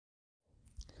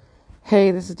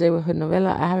Hey, this is Jay with Hood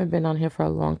Novella. I haven't been on here for a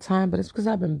long time, but it's because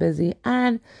I've been busy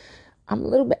and I'm a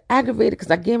little bit aggravated because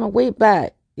I gained my weight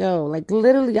back. Yo, like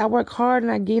literally, I work hard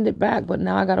and I gained it back, but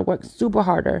now I gotta work super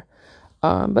harder.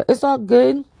 But it's all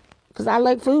good because I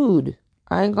like food.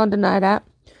 I ain't gonna deny that.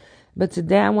 But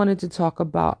today I wanted to talk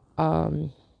about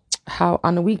how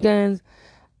on the weekends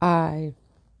I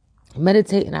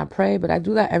meditate and I pray, but I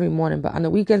do that every morning. But on the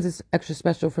weekends, it's extra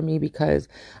special for me because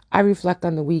I reflect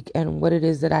on the week and what it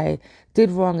is that I did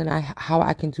wrong and how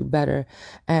I can do better.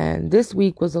 And this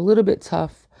week was a little bit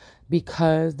tough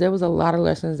because there was a lot of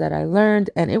lessons that I learned,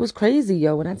 and it was crazy,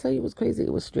 yo. When I tell you it was crazy,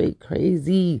 it was straight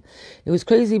crazy. It was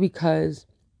crazy because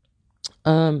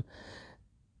um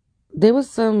there was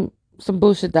some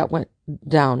bullshit that went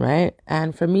down, right?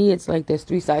 And for me, it's like there's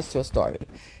three sides to a story: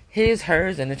 his,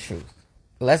 hers, and the truth.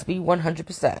 Let's be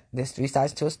 100%. There's three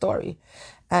sides to a story,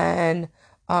 and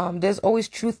there's always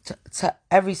truth to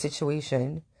every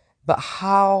situation, but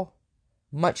how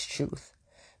much truth?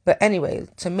 But anyway,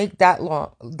 to make that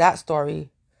long story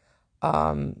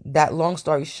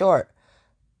short,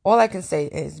 all I can say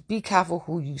is be careful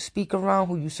who you speak around,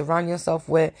 who you surround yourself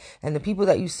with, and the people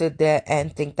that you sit there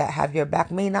and think that have your back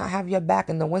may not have your back,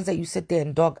 and the ones that you sit there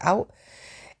and dog out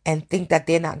and think that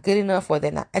they're not good enough or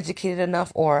they're not educated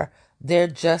enough or they're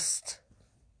just,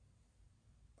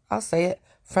 I'll say it,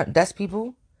 front desk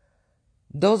people.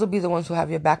 Those will be the ones who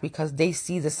have your back because they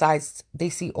see the sides, they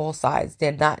see all sides.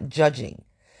 They're not judging.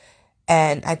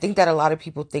 And I think that a lot of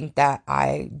people think that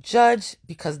I judge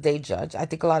because they judge. I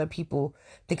think a lot of people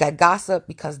think I gossip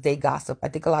because they gossip. I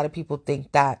think a lot of people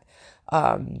think that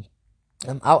um,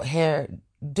 I'm out here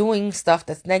doing stuff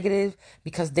that's negative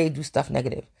because they do stuff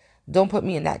negative. Don't put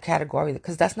me in that category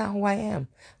because that's not who I am.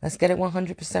 Let's get it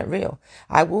 100% real.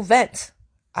 I will vent.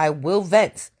 I will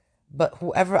vent. But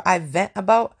whoever I vent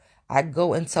about, I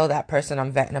go and tell that person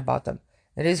I'm venting about them.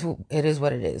 It is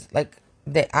what it is. Like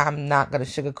I'm not gonna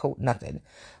sugarcoat nothing.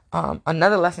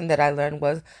 Another lesson that I learned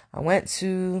was I went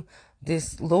to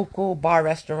this local bar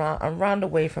restaurant around the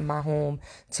way from my home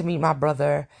to meet my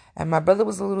brother, and my brother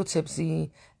was a little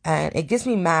tipsy, and it gets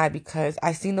me mad because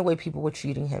I seen the way people were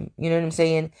treating him. You know what I'm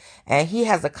saying? And he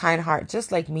has a kind heart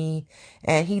just like me,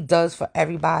 and he does for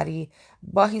everybody,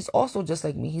 but he's also just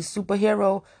like me. He's a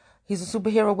superhero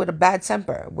with a bad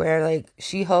temper where like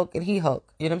she Hulk and he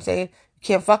Hulk. You know what I'm saying? You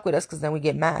can't fuck with us because then we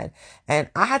get mad.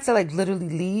 And I had to like literally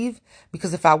leave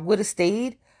because if I would have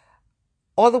stayed,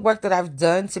 all the work that I've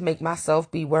done to make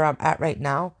myself be where I'm at right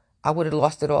now, I would have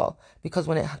lost it all. Because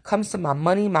when it comes to my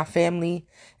money, my family,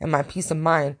 and my peace of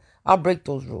mind, I'll break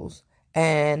those rules.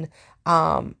 And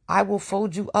I will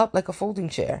fold you up like a folding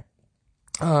chair.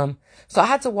 So I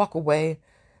had to walk away.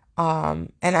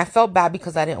 And I felt bad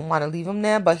because I didn't want to leave him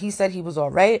there, but he said he was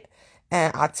all right.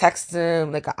 And I texted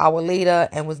him like an hour later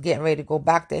and was getting ready to go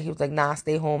back there. He was like, nah,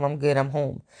 stay home. I'm good. I'm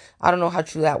home. I don't know how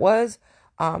true that was.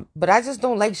 But I just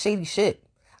don't like shady shit.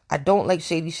 I don't like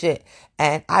shady shit.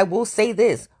 And I will say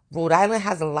this. Rhode Island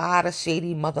has a lot of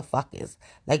shady motherfuckers.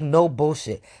 Like, no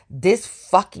bullshit. This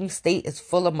fucking state is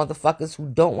full of motherfuckers who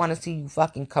don't want to see you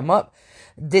fucking come up.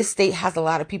 This state has a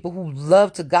lot of people who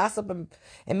love to gossip.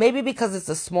 And maybe because it's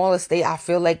a smaller state, I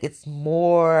feel like it's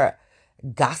more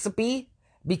gossipy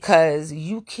because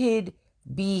you could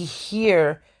be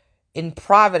here in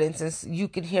Providence and you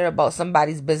can hear about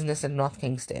somebody's business in North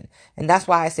Kingston. And that's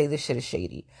why I say this shit is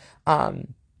shady.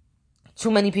 Too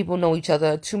many people know each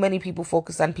other. Too many people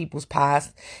focus on people's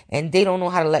past, and they don't know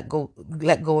how to let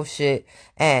go of shit,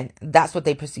 and that's what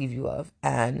they perceive you of.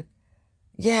 And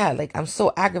yeah, like I'm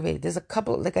so aggravated. There's a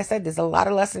couple, like I said, there's a lot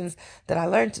of lessons that I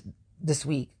learned this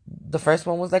week. The first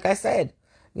one was like I said,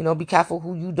 be careful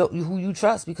who you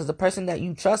trust, because the person that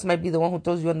you trust might be the one who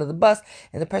throws you under the bus,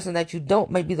 and the person that you don't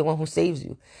might be the one who saves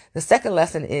you. The second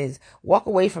lesson is walk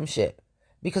away from shit,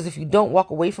 because if you don't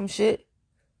walk away from shit,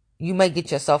 you might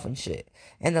get yourself in shit.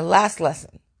 And the last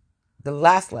lesson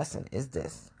is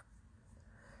this.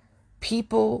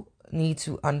 People need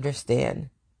to understand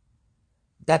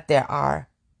that there are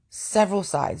several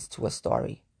sides to a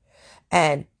story.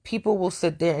 And people will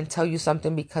sit there and tell you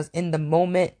something because in the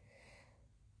moment,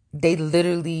 they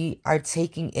literally are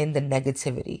taking in the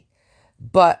negativity.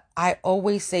 But I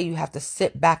always say you have to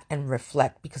sit back and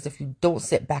reflect, because if you don't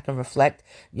sit back and reflect,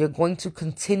 you're going to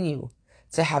continue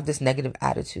to have this negative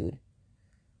attitude.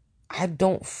 I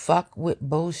don't fuck with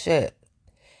bullshit.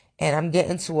 And I'm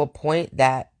getting to a point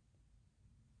that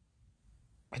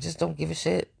I just don't give a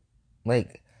shit.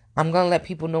 Like, I'm going to let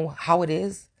people know how it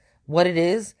is, what it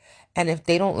is. And if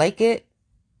they don't like it,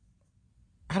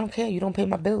 I don't care. You don't pay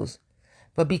my bills.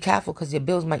 But be careful, because your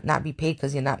bills might not be paid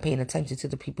because you're not paying attention to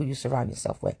the people you surround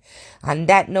yourself with. On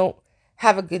that note,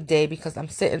 have a good day, because I'm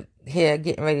sitting here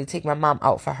getting ready to take my mom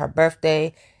out for her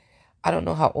birthday. I don't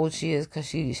know how old she is because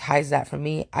she hides that from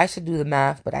me. I should do the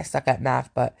math, but I suck at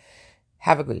math. But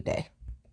have a great day.